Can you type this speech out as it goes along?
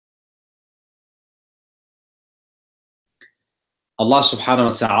Allah subhanahu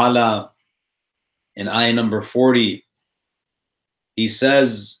wa ta'ala in ayah number 40, He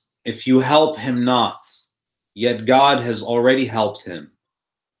says, if you help him not, yet God has already helped him.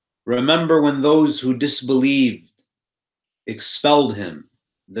 Remember when those who disbelieved expelled him,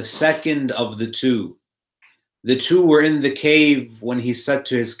 the second of the two. The two were in the cave when he said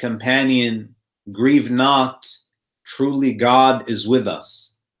to his companion, grieve not, truly God is with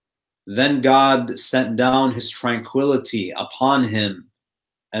us. Then God sent down his tranquility upon him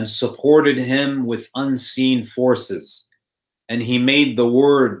and supported him with unseen forces. And he made the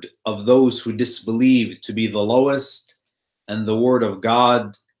word of those who disbelieved to be the lowest, and the word of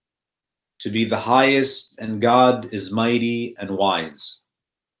God to be the highest, and God is mighty and wise.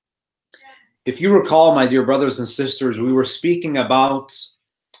 If you recall, my dear brothers and sisters, we were speaking about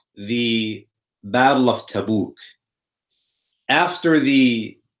the Battle of Tabuk. After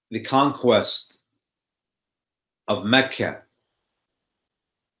the conquest of Mecca,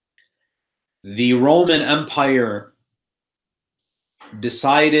 the Roman Empire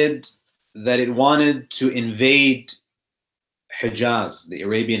decided that it wanted to invade Hijaz, the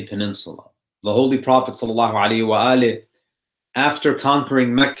Arabian Peninsula. The Holy Prophet ﷺ, after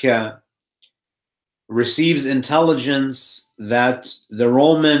conquering Mecca, receives intelligence that the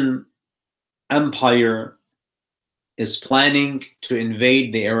Roman Empire is planning to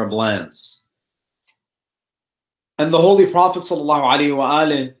invade the Arab lands. And the Holy Prophet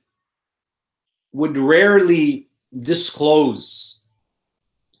ﷺ would rarely disclose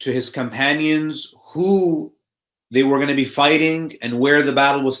to his companions who they were going to be fighting and where the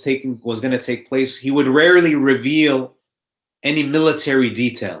battle was going to take place. He would rarely reveal any military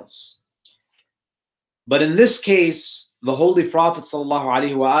details. But in this case, the Holy Prophet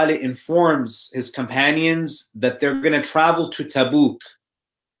ﷺ informs his companions that they're going to travel to Tabuk,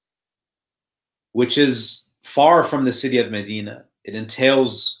 which is far from the city of Medina. It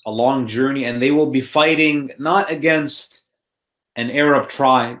entails a long journey, and they will be fighting not against an Arab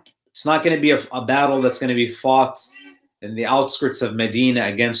tribe. It's not going to be a battle that's going to be fought in the outskirts of Medina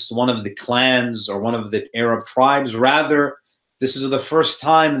against one of the clans or one of the Arab tribes. Rather, this is the first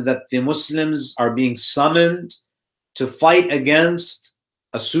time that the Muslims are being summoned to fight against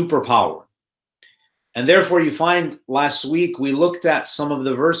a superpower. And therefore, you find last week we looked at some of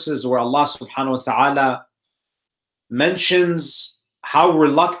the verses where Allah subhanahu wa ta'ala mentions how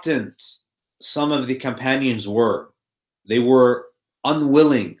reluctant some of the companions were. They were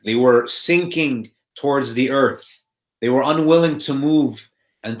unwilling. They were sinking towards the earth. They were unwilling to move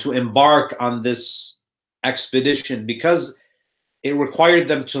and to embark on this expedition because it required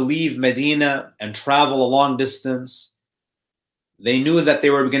them to leave Medina and travel a long distance. They knew that they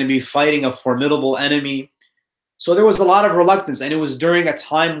were going to be fighting a formidable enemy. So there was a lot of reluctance, and it was during a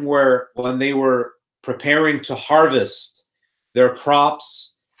time when they were preparing to harvest their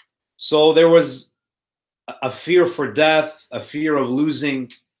crops. So there was a fear for death, a fear of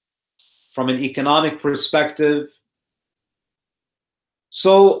losing from an economic perspective.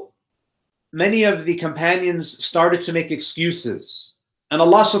 So many of the companions started to make excuses. And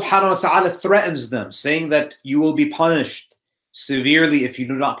Allah subhanahu wa ta'ala threatens them, saying that you will be punished severely if you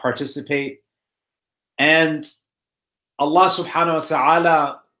do not participate. And Allah subhanahu wa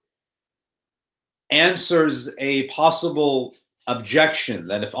ta'ala answers a possible objection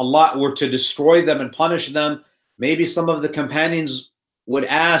that if Allah were to destroy them and punish them, maybe some of the companions would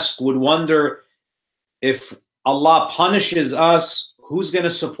wonder, if Allah punishes us, who's going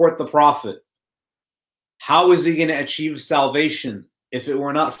to support the Prophet? How is he going to achieve salvation if it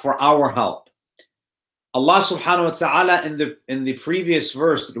were not for our help? Allah subhanahu wa ta'ala in the previous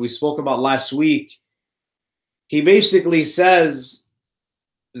verse that we spoke about last week, he basically says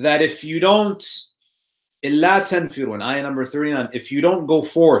that if you don't, إِلَّا تَنْفِرُوا, in ayah number 39, if you don't go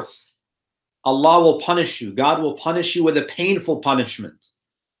forth, Allah will punish you. God will punish you with a painful punishment.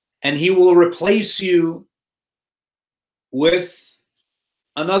 And he will replace you with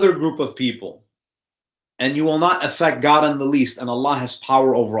another group of people. And you will not affect God in the least. And Allah has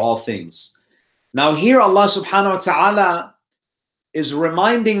power over all things. Now here Allah subhanahu wa ta'ala is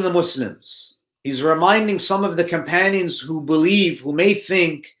reminding the Muslims. He's reminding some of the companions who believe, who may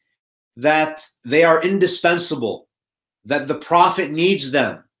think that they are indispensable, that the Prophet needs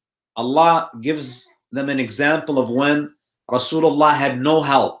them. Allah gives them an example of when Rasulullah had no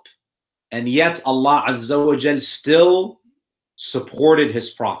help, and yet Allah Azza wa Jal still supported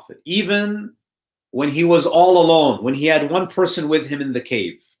his Prophet, even when he was all alone, when he had one person with him in the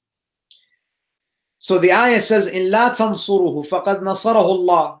cave. So the ayah says, إِن لَا تَنْصُرُهُ فَقَدْ نَصَرَهُ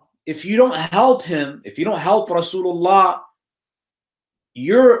اللَّهُ. If you don't help him, if you don't help Rasulullah,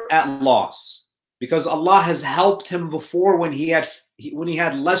 you're at loss. because Allah has helped him before when he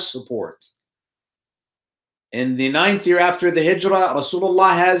had less support. In the 9th year after the Hijrah,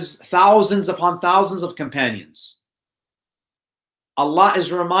 Rasulullah has thousands upon thousands of companions. Allah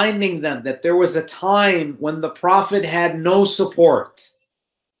is reminding them that there was a time when the Prophet had no support,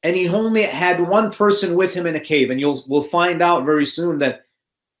 and he only had one person with him in a cave. And we'll find out very soon that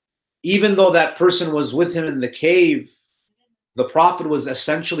even though that person was with him in the cave, the Prophet was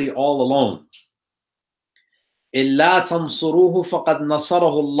essentially all alone. إِلَّا تَنْصُرُوهُ فَقَدْ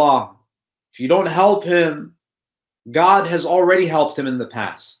نَصَرَهُ اللَّهُ. If you don't help him, God has already helped him in the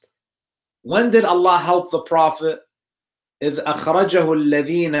past. When did Allah help the Prophet? إِذْ أَخْرَجَهُ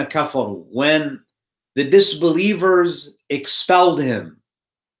الَّذِينَ كَفَرُوا. When the disbelievers expelled him.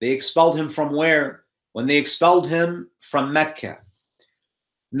 They expelled him from where? When they expelled him from Mecca.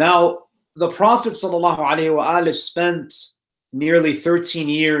 Now, the Prophet ﷺ spent nearly 13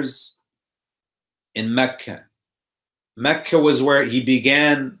 years in Mecca. Mecca was where he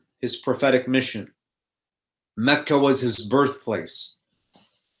began his prophetic mission. Mecca was his birthplace.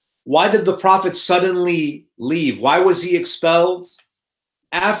 Why did the Prophet suddenly leave? Why was he expelled?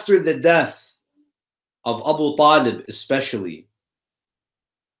 After the death of Abu Talib especially,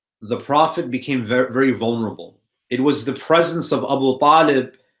 the Prophet became very, very vulnerable. It was the presence of Abu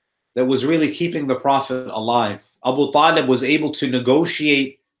Talib that was really keeping the Prophet alive. Abu Talib was able to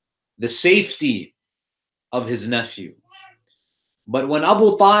negotiate the safety of his nephew. But when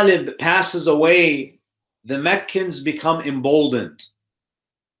Abu Talib passes away, the Meccans become emboldened.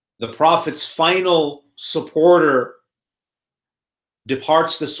 The Prophet's final supporter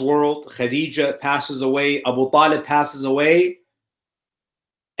departs this world. Khadija passes away. Abu Talib passes away.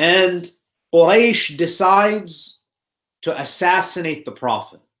 And Quraysh decides to assassinate the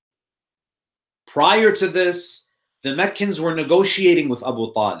Prophet. Prior to this, the Meccans were negotiating with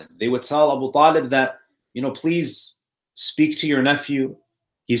Abu Talib. They would tell Abu Talib that, please speak to your nephew.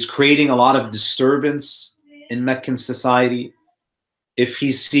 He's creating a lot of disturbance in Meccan society. If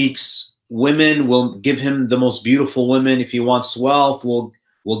he seeks women, we'll give him the most beautiful women. If he wants wealth,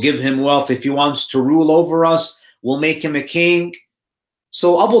 we'll give him wealth. If he wants to rule over us, we'll make him a king.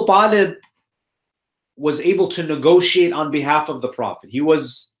 So Abu Talib was able to negotiate on behalf of the Prophet. He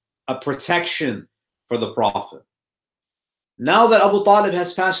was a protection for the Prophet. Now that Abu Talib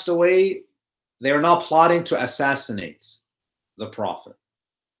has passed away, they are now plotting to assassinate the Prophet.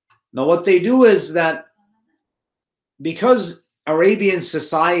 Now what they do is that because Arabian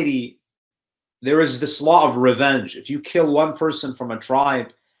society, there is this law of revenge. If you kill one person from a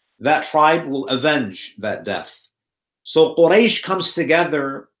tribe, that tribe will avenge that death. So Quraysh comes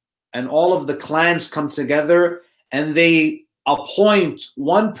together and all of the clans come together and they appoint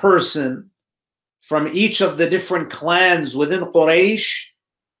one person from each of the different clans within Quraysh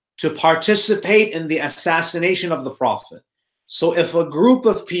to participate in the assassination of the Prophet. So if a group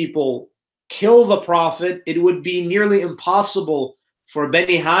of people kill the Prophet, it would be nearly impossible for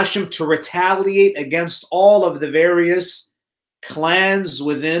Bani Hashim to retaliate against all of the various clans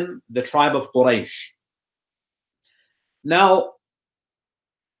within the tribe of Quraysh. Now,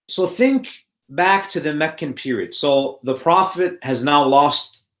 so think back to the Meccan period. So the Prophet has now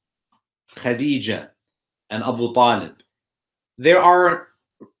lost Khadija and Abu Talib. There are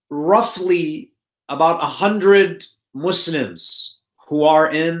roughly about 100 Muslims who are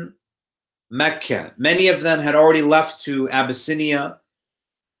in Mecca. Many of them had already left to Abyssinia.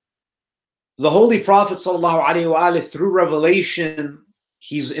 The Holy Prophet ﷺ, through revelation,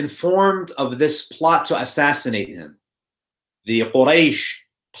 he's informed of this plot to assassinate him. The Quraysh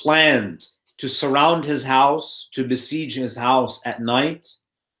planned to surround his house, to besiege his house at night,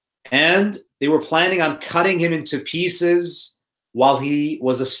 and they were planning on cutting him into pieces while he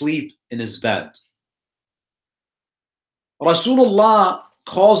was asleep in his bed. Rasulullah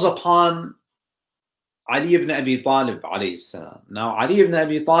calls upon Ali ibn Abi Talib alayhi salam. Now, Ali ibn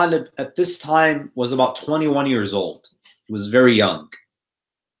Abi Talib at this time was about 21 years old. He was very young.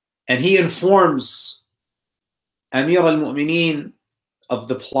 And he informs Amir al-Mu'mineen of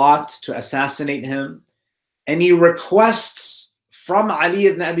the plot to assassinate him. And he requests from Ali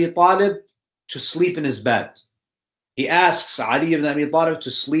ibn Abi Talib to sleep in his bed. He asks Ali ibn Abi Talib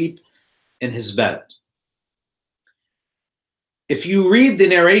to sleep in his bed. If you read the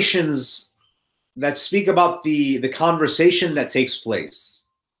narrations that speak about the conversation that takes place.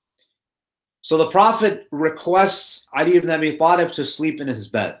 So the Prophet requests Ali ibn Abi Talib to sleep in his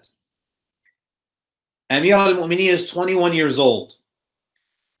bed. Amir al-Mu'mineen is 21 years old.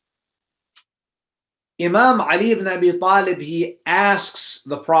 Imam Ali ibn Abi Talib, he asks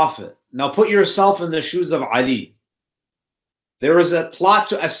the Prophet, now put yourself in the shoes of Ali. There is a plot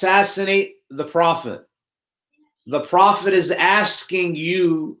to assassinate the Prophet. The Prophet is asking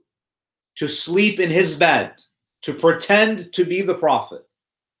you to sleep in his bed, to pretend to be the Prophet.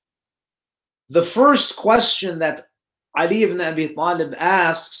 The first question that Ali ibn Abi Talib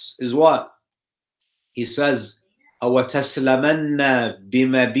asks is what? He says, أَوَتَسْلَمَنَّ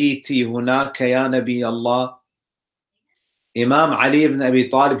بِمَبِيتِ هُنَاكَ يَا نَبِيَ اللَّهِ. Imam Ali ibn Abi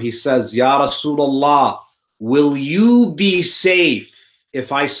Talib, he says, Ya Rasulullah, will you be safe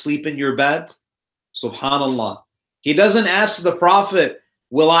if I sleep in your bed? Subhanallah. He doesn't ask the Prophet,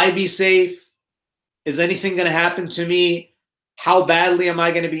 will I be safe? Is anything going to happen to me? How badly am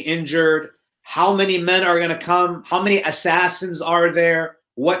I going to be injured? How many men are going to come? How many assassins are there?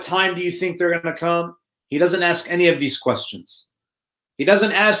 What time do you think they're going to come? He doesn't ask any of these questions. He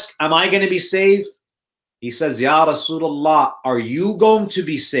doesn't ask, am I going to be safe? He says, Ya Rasulullah, are you going to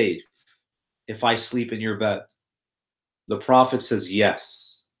be safe if I sleep in your bed? The Prophet says,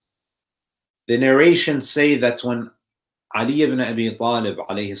 yes. The narrations say that when Ali ibn Abi Talib,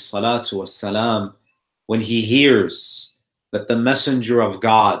 alayhi salatu wassalam, when he hears that the Messenger of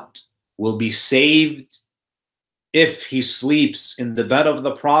God will be saved if he sleeps in the bed of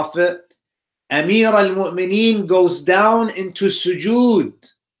the Prophet, Amir al-Mu'mineen goes down into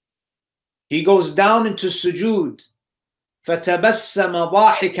sujood. He goes down into sujood. فَتَبَسَّمَ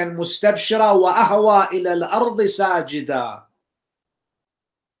ضَاحِكًا مُسْتَبْشِرًا وَأَهْوَى إِلَى الْأَرْضِ سَاجِدًا.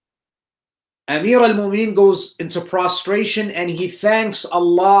 Amir al-Mu'mineen goes into prostration and he thanks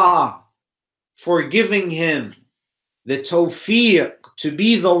Allah for giving him the tawfiq to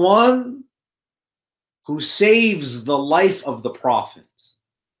be the one who saves the life of the Prophet.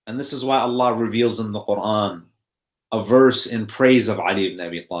 And this is why Allah reveals in the Quran a verse in praise of Ali ibn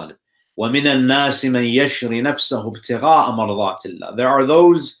Abi Talib. وَمِنَ النَّاسِ مَنْ يَشْرِ نَفْسَهُ ابْتِغَاءَ مَرْضَاتِ اللَّهِ. There are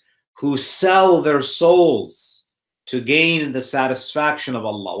those who sell their souls to gain the satisfaction of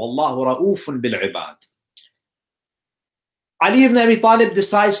Allah. وَاللَّهُ رَؤُوفٌ بِالْعِبَادِ. Ali ibn Abi Talib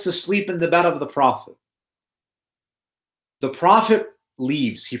decides to sleep in the bed of the Prophet. The Prophet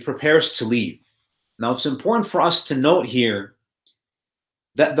leaves. He prepares to leave. Now it's important for us to note here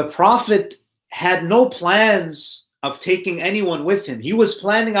that the Prophet had no plans of taking anyone with him. He was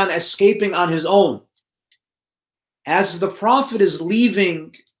planning on escaping on his own. As the Prophet is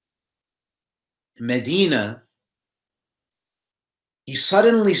leaving Medina, he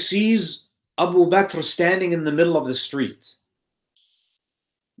suddenly sees Abu Bakr standing in the middle of the street.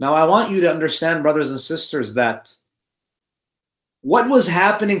 Now I want you to understand, brothers and sisters, that what was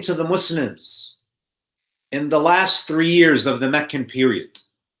happening to the Muslims in the last 3 years of the Meccan period?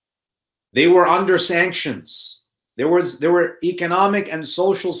 They were under sanctions. There were economic and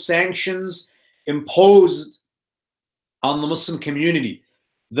social sanctions imposed on the Muslim community.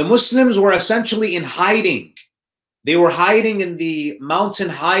 The Muslims were essentially in hiding. They were hiding in the mountain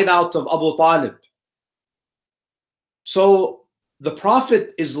hideout of Abu Talib. So the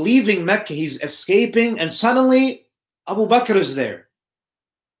Prophet is leaving Mecca, he's escaping, and suddenly Abu Bakr is there.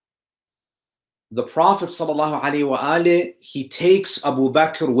 The Prophet ﷺ, he takes Abu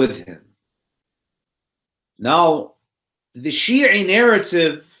Bakr with him. Now, the Shi'a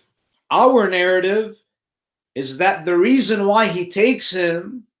narrative, our narrative, is that the reason why he takes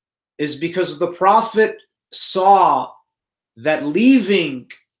him is because the Prophet saw that leaving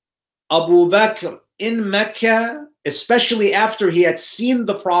Abu Bakr in Mecca, especially after he had seen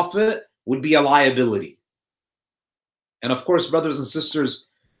the Prophet, would be a liability. And of course, brothers and sisters,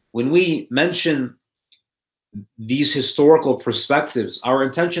 when we mention these historical perspectives, our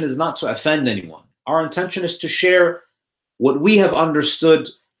intention is not to offend anyone. Our intention is to share what we have understood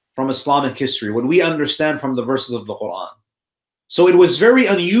from Islamic history, what we understand from the verses of the Quran. So it was very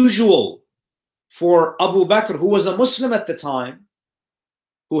unusual for Abu Bakr, who was a Muslim at the time,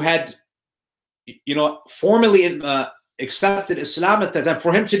 who had, formally accepted Islam at that time,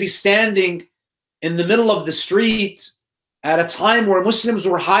 for him to be standing in the middle of the street at a time where Muslims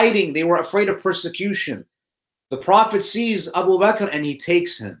were hiding. They were afraid of persecution. The Prophet sees Abu Bakr and he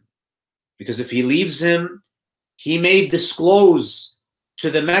takes him. Because if he leaves him, he may disclose to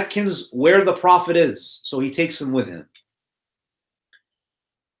the Meccans where the Prophet is. So he takes him with him.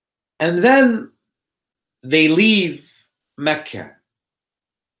 And then they leave Mecca.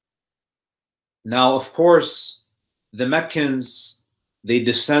 Now, of course, the Meccans, they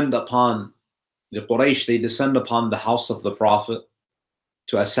descend upon the Quraysh, they descend upon the house of the Prophet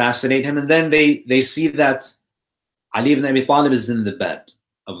to assassinate him. And then they see that Ali ibn Abi Talib is in the bed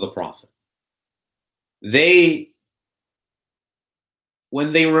of the Prophet.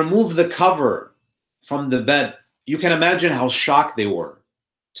 When they remove the cover from the bed, you can imagine how shocked they were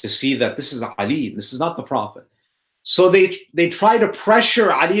to see that this is Ali, this is not the Prophet. So they try to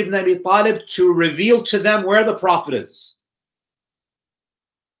pressure Ali ibn Abi Talib to reveal to them where the Prophet is.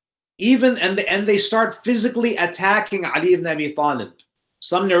 And they start physically attacking Ali ibn Abi Talib.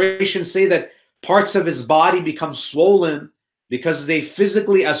 Some narrations say that parts of his body become swollen because they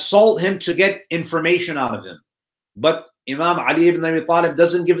physically assault him to get information out of him. But Imam Ali ibn Abi Talib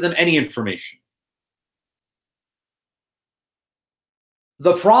doesn't give them any information.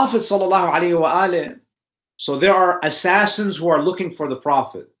 The Prophet sallallahu alaihi wasallam, so there are assassins who are looking for the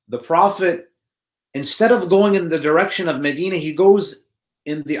Prophet. The Prophet, instead of going in the direction of Medina, he goes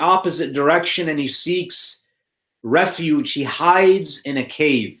in the opposite direction and he seeks refuge. He hides in a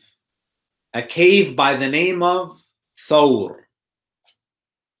cave by the name of Thawr.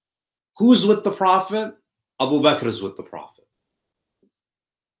 Who's with the Prophet? Abu Bakr is with the Prophet.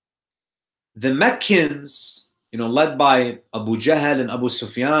 The Meccans, led by Abu Jahl and Abu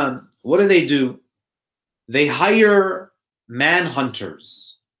Sufyan, what do? They hire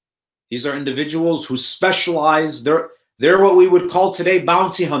manhunters. These are individuals who specialize, they're what we would call today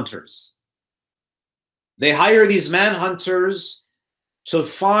bounty hunters. They hire these manhunters to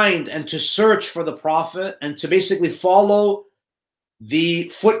find and to search for the Prophet and to basically follow the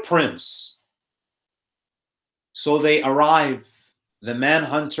footprints. So they arrive, the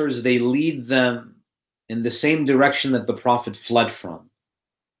manhunters, they lead them in the same direction that the Prophet fled from.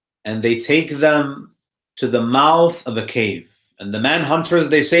 And they take them to the mouth of a cave. And the manhunters,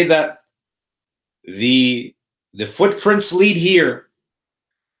 they say that the footprints lead here.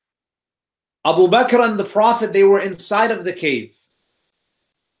 Abu Bakr and the Prophet, they were inside of the cave.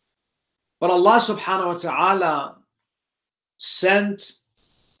 But Allah subhanahu wa ta'ala sent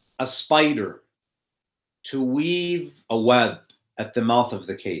a spider to weave a web at the mouth of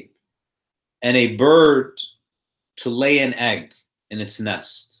the cave, and a bird to lay an egg in its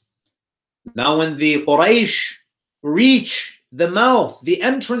nest. Now when the Quraysh reach the mouth, the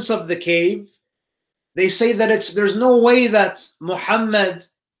entrance of the cave, they say that there's no way that Muhammad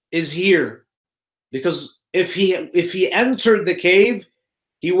is here, because if he entered the cave,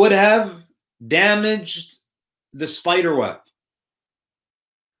 he would have damaged the spider web.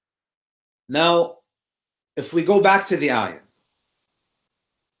 Now, if we go back to the ayah,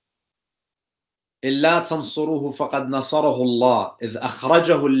 إِلَّا تَنْصُرُوهُ فَقَدْ نَصَرَهُ اللَّهُ إِذْ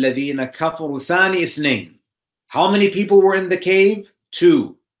أَخْرَجَهُ الَّذِينَ كَفَرُوا ثَانِي اثْنَيْنِ. How many people were in the cave?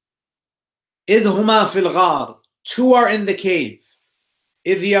 2. إِذْ هُمَا فِي الْغَارِ. 2 are in the cave.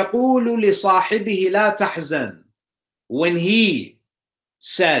 إِذْ يَقُولُ لِصَاحِبِهِ لَا تَحْزَنْ. When he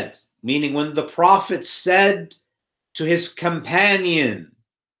said, meaning when the Prophet said to his companion,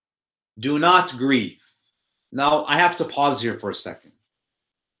 do not grieve. Now, I have to pause here for a second.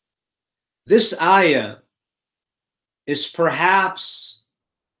 This ayah is perhaps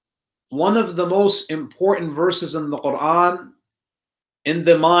one of the most important verses in the Quran in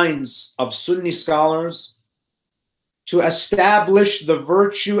the minds of Sunni scholars to establish the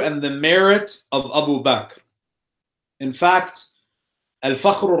virtue and the merit of Abu Bakr. In fact,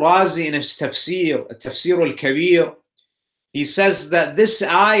 Al-Fakhr al-Razi in his tafsir, Al-Tafsir al-Kabir, he says that this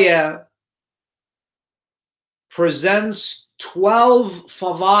ayah presents 12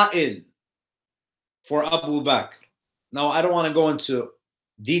 fada'il for Abu Bakr. Now, I don't want to go into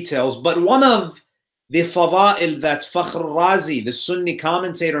details, but one of the fada'il that Fakhr al-Razi, the Sunni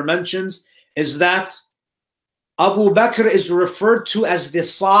commentator, mentions is that Abu Bakr is referred to as the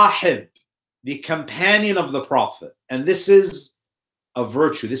sahib, the companion of the Prophet. And this is a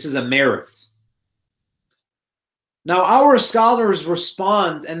virtue, this is a merit. Now, our scholars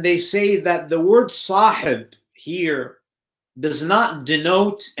respond and they say that the word sahib here does not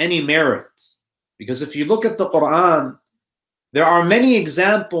denote any merit. Because if you look at the Quran, there are many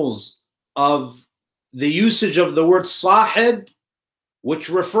examples of the usage of the word sahib, which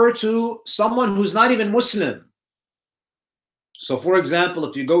refer to someone who's not even Muslim. So, for example,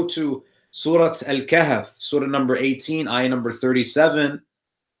 if you go to Surah Al-Kahf, Surah number 18, ayah number 37,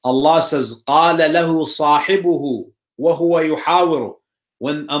 Allah says, قَالَ لَهُ صَاحِبُهُ وَهُوَ يُحَاوِرُ.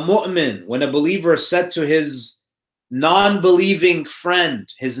 When a mu'min, when a believer said to his non-believing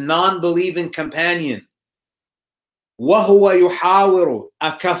friend, his non-believing companion, وَهُوَ يُحَاوِرُ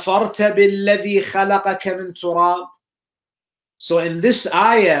أَكَفَرْتَ بِالَّذِي خَلَقَكَ مِن تُرَابٍ. So in this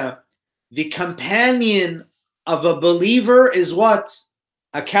ayah, the companion of a believer is what?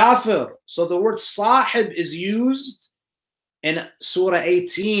 A kafir. So the word sahib is used in Surah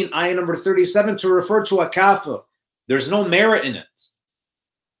 18, ayah number 37, to refer to a kafir. There's no merit in it.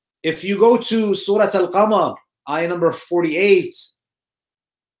 If you go to Surah Al-Qamar, ayah number 48,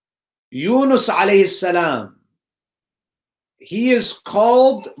 Yunus alayhi salam, he is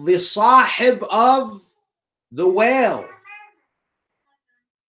called the sahib of The whale.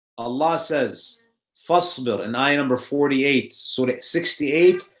 Allah says, فَاصْبِرْ in ayah number 48, Surah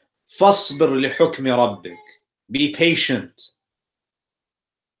 68, فَاصْبِرْ لِحُكْمِ رَبِّكَ. Be patient.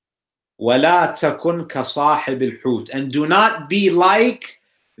 وَلَا تَكُنْ كَصَاحِبِ الْحُوتِ. And do not be like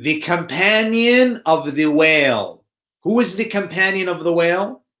the companion of the whale. Who is the companion of the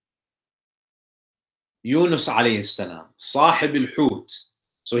whale? Yunus alayhi salam, Sahib al-Hut.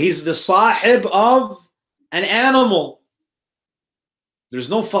 So he's the Sahib of an animal. There's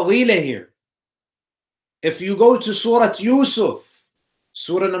no fadila here. If you go to Surah Yusuf,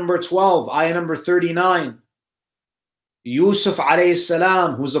 Surah number 12, ayah number 39, Yusuf alayhi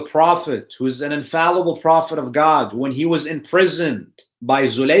salam, who's a prophet, who's an infallible prophet of God, when he was imprisoned by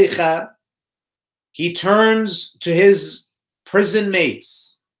Zulaykha, he turns to his prison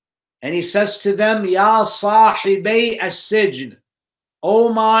mates and he says to them, Ya sahibay as-sijn,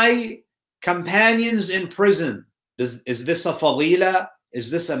 O my companions in prison. Is this a fadila?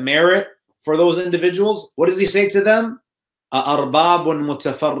 Is this a merit for those individuals? What does he say to them? أَأَرْبَابٌ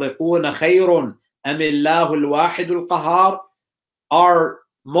مُتَفَرِّقُونَ خَيْرٌ أَمِ اللَّهُ الْوَاحِدُ الْقَهَارُ. Are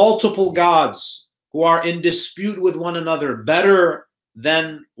multiple gods who are in dispute with one another better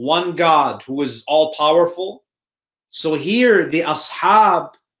than one God who is all-powerful? So here the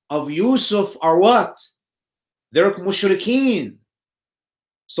ashab of Yusuf are what? They're mushrikeen.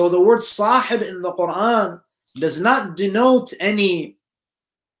 So the word sahib in the Quran does not denote any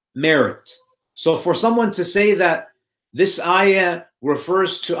merit. So for someone to say that this ayah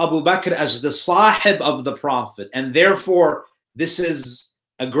refers to Abu Bakr as the sahib of the Prophet, and therefore this is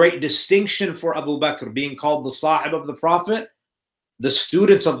a great distinction for Abu Bakr being called the sahib of the Prophet, the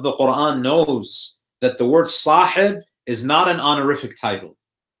student of the Quran knows that the word sahib is not an honorific title,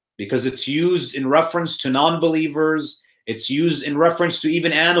 because it's used in reference to non-believers, it's used in reference to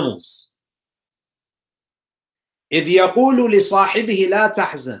even animals. إِذْ يَقُولُ لِصَاحِبِهِ لَا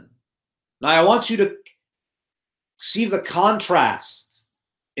تَحْزَنْ. Now I want you to see the contrast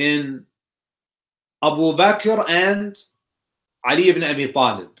in Abu Bakr and Ali ibn Abi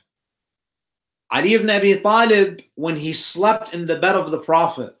Talib. Ali ibn Abi Talib, when he slept in the bed of the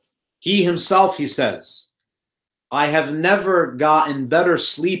Prophet, he himself, he says, I have never gotten better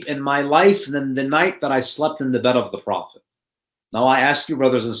sleep in my life than the night that I slept in the bed of the Prophet. Now I ask you,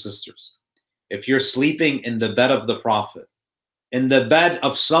 brothers and sisters, if you're sleeping in the bed of the Prophet, in the bed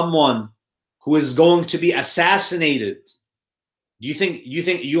of someone who is going to be assassinated, do you think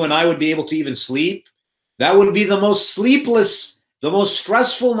you and I would be able to even sleep? That would be the most sleepless, the most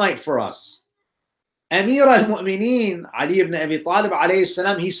stressful night for us. Amir al-Mu'mineen, Ali ibn Abi Talib alayhi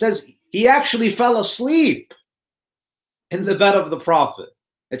salam, he says he actually fell asleep in the bed of the Prophet.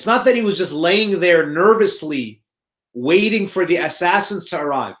 It's not that he was just laying there nervously waiting for the assassins to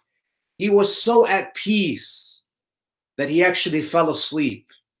arrive. He was so at peace that he actually fell asleep,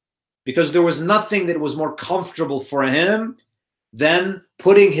 because there was nothing that was more comfortable for him than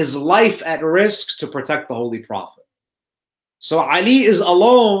putting his life at risk to protect the Holy Prophet. So Ali is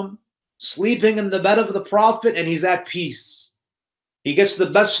alone, sleeping in the bed of the Prophet, and he's at peace. He gets the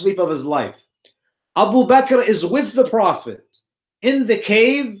best sleep of his life. Abu Bakr is with the Prophet in the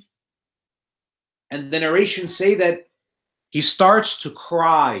cave, and the narrations say that he starts to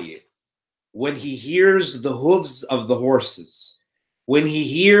cry when he hears the hooves of the horses, when he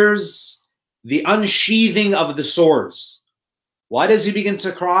hears the unsheathing of the swords. Why does he begin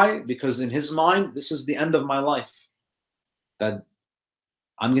to cry? Because in his mind, this is the end of my life, that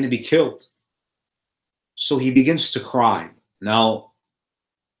I'm going to be killed. So he begins to cry. Now,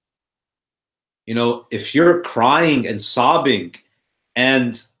 you know, if you're crying and sobbing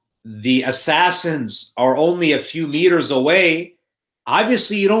and the assassins are only a few meters away,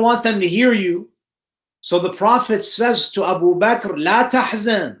 obviously you don't want them to hear you. So the Prophet says to Abu Bakr, La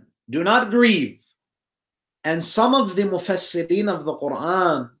tahzan, do not grieve. And some of the mufassirin of the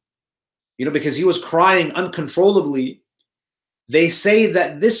Quran, you know, because he was crying uncontrollably, they say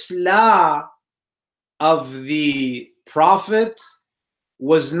that this la of the Prophet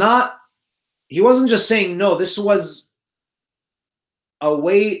was not, he wasn't just saying no, this was a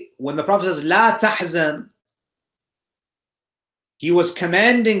way, when the Prophet says, La tahzan, he was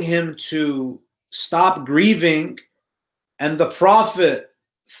commanding him to stop grieving, and the Prophet,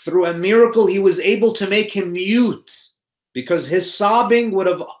 through a miracle, he was able to make him mute, because his sobbing would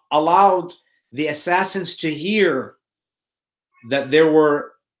have allowed the assassins to hear that they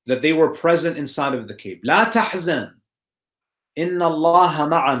were present inside of the cave. La tahzan, inna Allah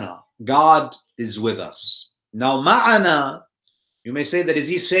ma'ana, God is with us. Now ma'ana, you may say that, is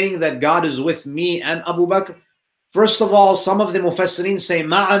he saying that God is with me and Abu Bakr? First of all, some of the mufassirin say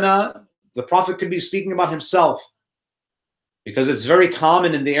ma'ana the Prophet could be speaking about himself, because it's very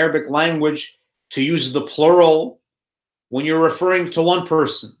common in the Arabic language to use the plural when you're referring to one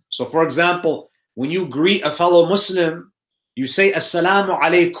person. So for example, when you greet a fellow Muslim, you say Assalamu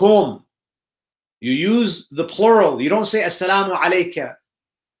alaikum. You use the plural. You don't say Assalamu alayka.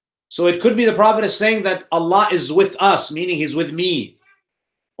 So it could be the Prophet is saying that Allah is with us, meaning he's with me,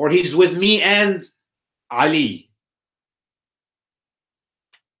 or he's with me and Ali.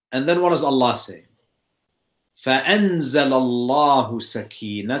 And then what does Allah say? فَأَنزَلَ اللَّهُ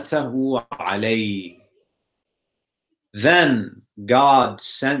سَكِينَتَهُ عَلَيْهِ. Then God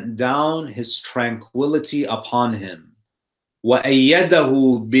sent down his tranquility upon him.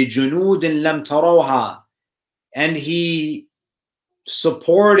 وَأَيَّدَهُ بِجُنُودٍ لَمْ تَرَوْهَا. And he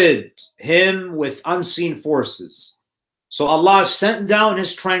supported him with unseen forces. So Allah sent down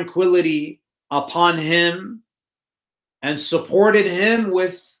his tranquility upon him and supported him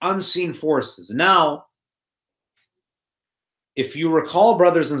with unseen forces. Now, if you recall,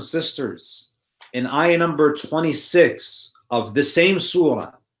 brothers and sisters, in ayah number 26 of the same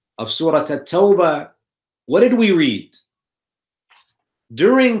surah, of Surah Tawbah, what did we read?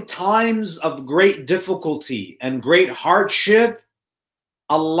 During times of great difficulty and great hardship,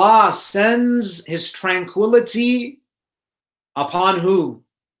 Allah sends his tranquility upon who?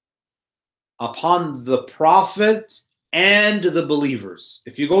 Upon the Prophet and the believers.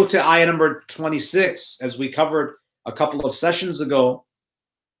 If you go to ayah number 26, as we covered a couple of sessions ago,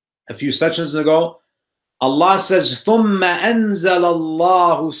 a few sessions ago, Allah says, ثُمَّ أَنزَلَ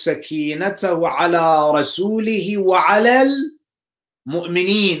اللَّهُ سَكِينَتَهُ عَلَى رَسُولِهِ وَعَلَى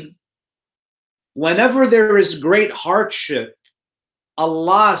الْمُؤْمِنِينَ. Whenever there is great hardship,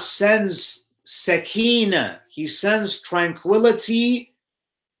 Allah sends sakina, he sends tranquility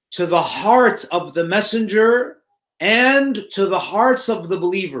to the heart of the messenger and to the hearts of the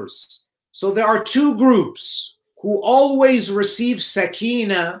believers. So there are two groups who always receive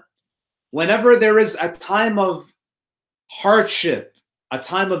sakina whenever there is a time of hardship, a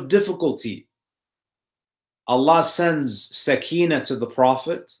time of difficulty. Allah sends sakina to the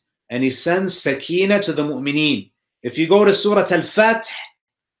Prophet and he sends sakina to the mu'mineen. If you go to Surah Al-Fath,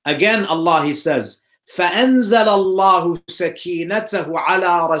 again Allah, he says, فَأَنزَلَ اللَّهُ سَكِينَتَهُ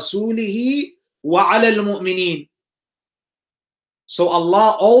عَلَى رَسُولِهِ وَعَلَى الْمُؤْمِنِينَ. So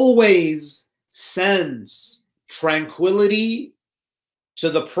Allah always sends tranquility to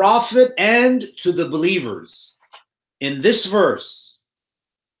the Prophet and to the believers. In this verse,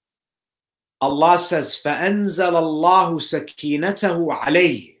 Allah says, فَأَنزَلَ اللَّهُ سَكِينَتَهُ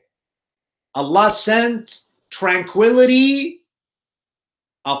عَلَيْهِ. Allah sent tranquility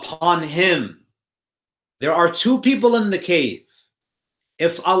upon him. There are two people in the cave.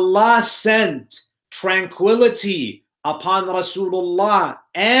 If Allah sent tranquility upon Rasulullah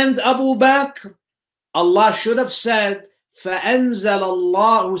and Abu Bakr, Allah should have said, فَأَنزَلَ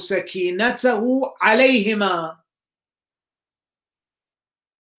اللَّهُ سَكِينَتَهُ عَلَيْهِمَا.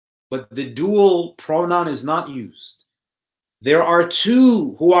 But the dual pronoun is not used. There are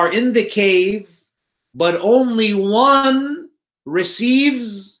two who are in the cave, but only one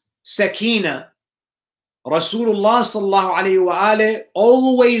receives sakina. Rasulullah sallallahu alayhi wa alayhi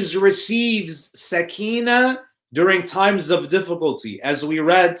always receives sakina during times of difficulty, as we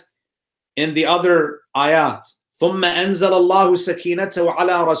read in the other ayat. ثُمَّ أَنزَلَ اللَّهُ سَكِينَتَهُ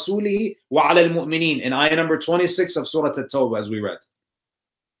عَلَى رَسُولِهِ وَعَلَى الْمُؤْمِنِينَ, in ayah number 26 of Surah Tawbah, as we read.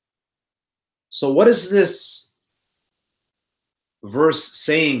 So what is this verse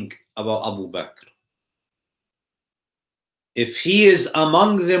saying about Abu Bakr? If he is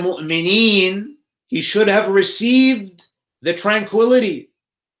among the mu'mineen, he should have received the tranquility.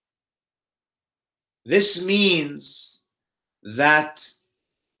 This means that,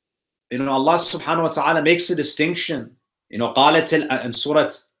 Allah subhanahu wa ta'ala makes a distinction. قالت in Surah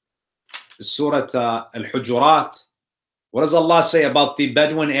Al-Hujurat, what does Allah say about the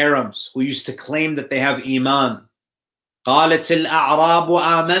Bedouin Arabs who used to claim that they have iman? قالت الأعراب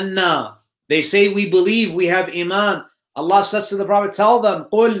آمنا. They say, we believe, we have iman. Allah says to the Prophet, tell them,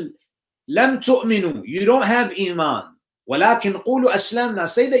 قُلْ لَمْ تُؤْمِنُوا. You don't have iman. وَلَكِنْ قُولُوا أَسْلَمْنَا.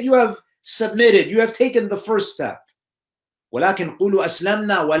 Say that you have submitted, you have taken the first step. وَلَكِنْ قُولُوا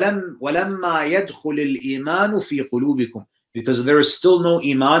أَسْلَمْنَا وَلَمَّا يَدْخُلِ الْإِيمَانُ فِي قُلُوبِكُمْ. Because there is still no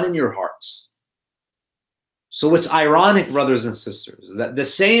iman in your hearts. So it's ironic, brothers and sisters, that the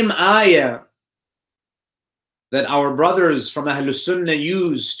same ayah that our brothers from Ahlul Sunnah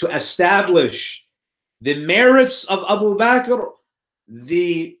use to establish the merits of Abu Bakr,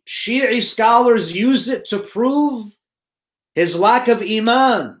 the Shi'i scholars use it to prove his lack of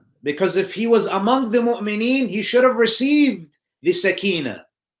iman. Because if he was among the mu'mineen, he should have received the sakina.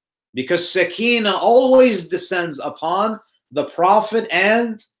 because Sakina always descends upon the Prophet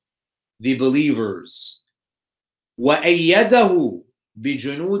and the believers. وَأَيَّدَهُ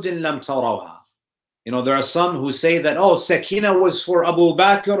بِجُنُودٍ لَمْ تَرَوْهَا. You know, there are some who say that, oh, Sakina was for Abu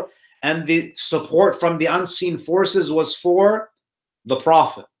Bakr and the support from the unseen forces was for the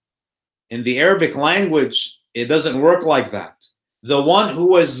Prophet. In the Arabic language, it doesn't work like that. The one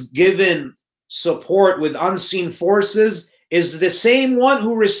who was given support with unseen forces is the same one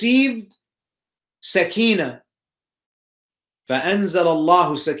who received Sakina. فَأَنزَلَ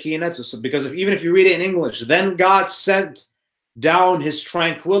اللَّهُ سَكِينَتُهُ. Because even if you read it in English, then God sent down his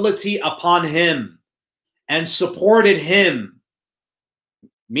tranquility upon him and supported him.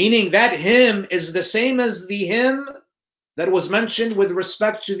 Meaning that him is the same as the him that was mentioned with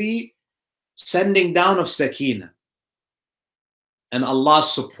respect to the sending down of Sakina. And Allah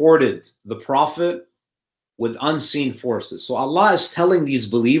supported the Prophet with unseen forces. So Allah is telling these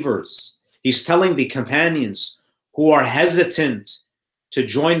believers, He's telling the companions who are hesitant to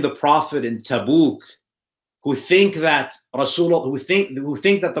join the Prophet in Tabuk, who think that who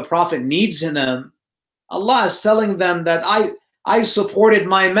think that the Prophet needs them, Allah is telling them that I supported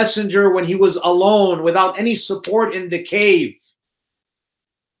my messenger when he was alone without any support in the cave.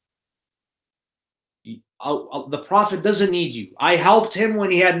 The Prophet doesn't need you. I helped him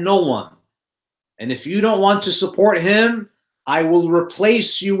when he had no one. And if you don't want to support him, I will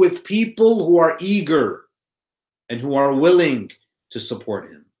replace you with people who are eager and who are willing to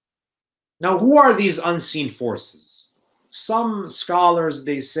support him. Now, who are these unseen forces? Some scholars,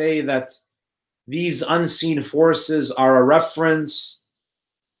 they say that these unseen forces are a reference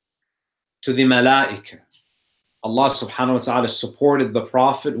to the malaika. Allah subhanahu wa ta'ala supported the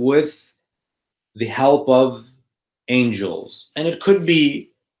Prophet with the help of angels. And it could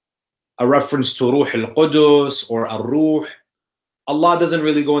be a reference to Ruh al-Qudus or Ar-Ruh. Allah doesn't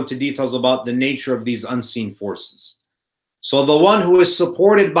really go into details about the nature of these unseen forces. So the one who is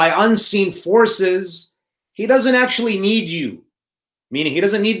supported by unseen forces, he doesn't actually need you, meaning he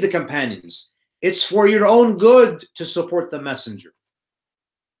doesn't need the companions. It's for your own good to support the messenger.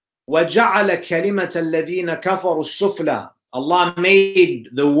 وَجَعَلَ كَلِمَةَ الَّذِينَ كَفَرُوا السُّفْلَى. Allah made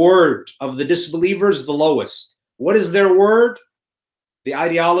the word of the disbelievers the lowest. What is their word? The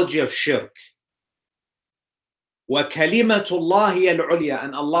ideology of shirk. وَكَلِمَةُ اللَّهِ الْعُلْيَا.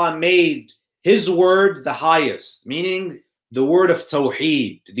 And Allah made His word the highest, meaning the word of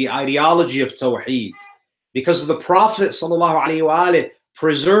Tawheed, the ideology of Tawheed. Because the Prophet ﷺ,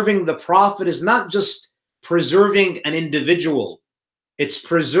 preserving the Prophet is not just preserving an individual, it's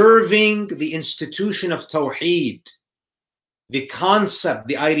preserving the institution of Tawheed, the concept,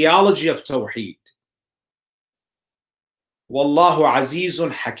 the ideology of Tawheed. Wallahu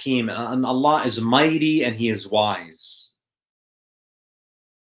azizun hakim. And Allah is mighty and He is wise.